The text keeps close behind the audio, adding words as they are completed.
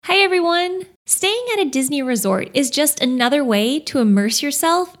Staying at a Disney resort is just another way to immerse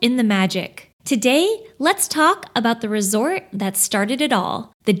yourself in the magic. Today, let's talk about the resort that started it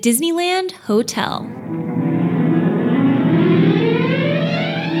all, the Disneyland Hotel.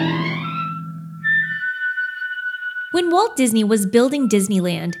 When Walt Disney was building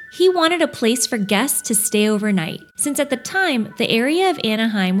Disneyland, he wanted a place for guests to stay overnight, since at the time, the area of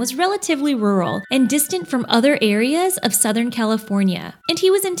Anaheim was relatively rural and distant from other areas of Southern California, and he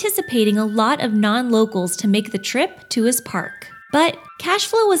was anticipating a lot of non-locals to make the trip to his park. But cash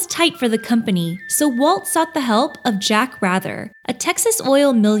flow was tight for the company, so Walt sought the help of Jack Rather, a Texas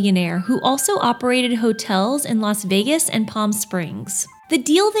oil millionaire who also operated hotels in Las Vegas and Palm Springs. The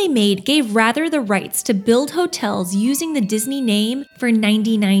deal they made gave Rather the rights to build hotels using the Disney name for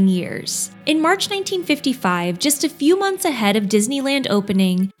 99 years. In March 1955, just a few months ahead of Disneyland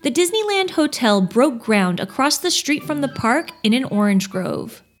opening, the Disneyland Hotel broke ground across the street from the park in an orange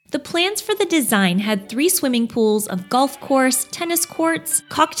grove. The plans for the design had 3 swimming pools, a golf course, tennis courts,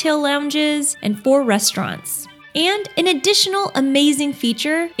 cocktail lounges, and 4 restaurants. And an additional amazing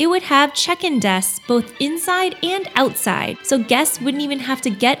feature, it would have check-in desks both inside and outside, so guests wouldn't even have to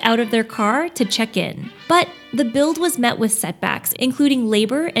get out of their car to check in. But the build was met with setbacks, including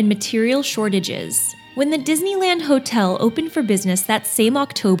labor and material shortages. When the Disneyland Hotel opened for business that same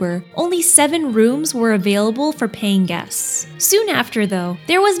October, only 7 rooms were available for paying guests. Soon after, though,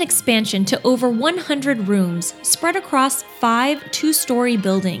 there was an expansion to over 100 rooms spread across 5 two-story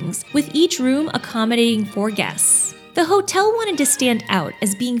buildings, with each room accommodating 4 guests. The hotel wanted to stand out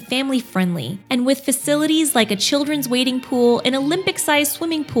as being family-friendly, and with facilities like a children's wading pool, an Olympic-sized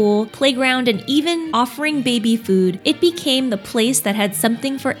swimming pool, playground, and even offering baby food, it became the place that had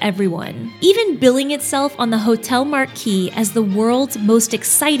something for everyone, even billing itself on the hotel marquee as the world's most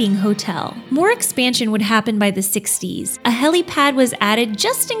exciting hotel. More expansion would happen by the 60s. A helipad was added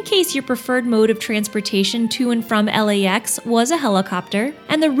just in case your preferred mode of transportation to and from LAX was a helicopter,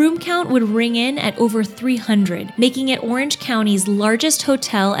 and the room count would ring in at over 300, making it Orange County's largest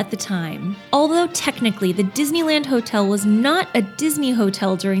hotel at the time. Although technically the Disneyland Hotel was not a Disney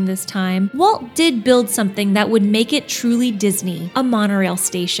hotel during this time, Walt did build something that would make it truly Disney, a monorail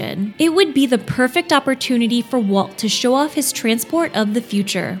station. It would be the perfect opportunity for Walt to show off his transport of the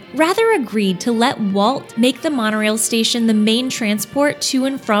future. Rather agreed to let Walt make the monorail station the main transport to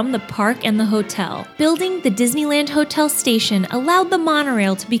and from the park and the hotel. Building the Disneyland Hotel station allowed the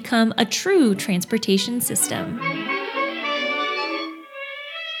monorail to become a true transportation system.